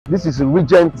This is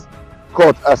Regent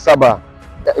Court Asaba.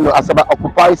 You know, Asaba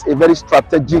occupies a very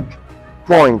strategic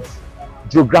point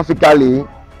geographically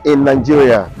in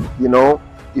Nigeria. You know,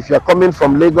 if you are coming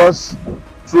from Lagos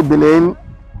through Benin,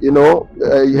 you know,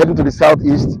 you're heading to the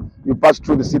southeast, you pass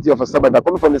through the city of Asaba. If you're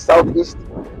coming from the southeast,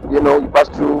 you know, you pass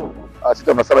through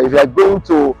city of Asaba. If you are going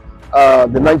to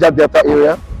the Niger Delta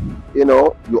area, you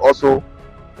know, you also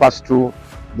pass through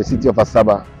the city of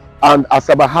Asaba. And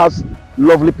Asaba has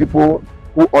lovely people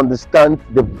who understand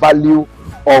the value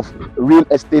of real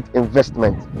estate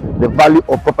investment, the value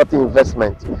of property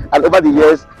investment. And over the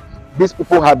years, these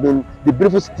people have been, the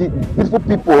beautiful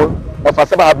people of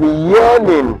Asaba have been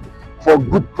yearning for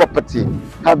good property,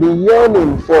 have been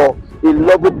yearning for a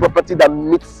lovely property that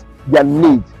meets their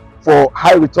need for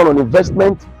high return on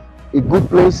investment, a good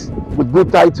place with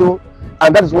good title.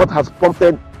 And that is what has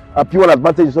prompted Pwan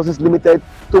Advantage Resources Limited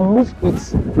to move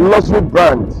its luxury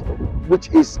brand, which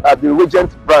is the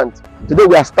Regent brand. Today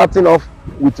we are starting off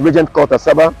with Regent Court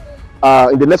Asaba.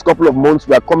 In the next couple of months,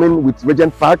 we are coming with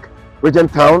Regent Park,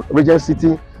 Regent Town, Regent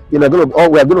City. You know,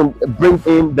 we are going to bring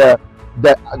in the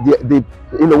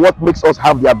you know, what makes us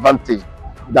have the advantage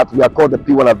that we are called the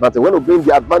Pwan Advantage. We're going to bring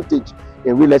the advantage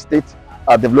in real estate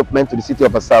development to the city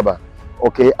of Asaba.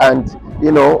 Okay, and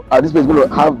you know, this place is going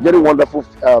to have very wonderful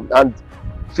and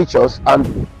features,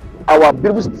 and our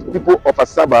beautiful people of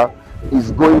Asaba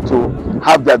is going to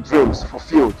have their dreams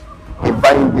fulfilled in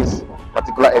buying this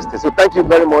particular estate. So thank you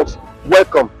very much.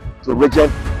 Welcome to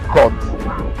Regent Court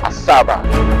Asaba.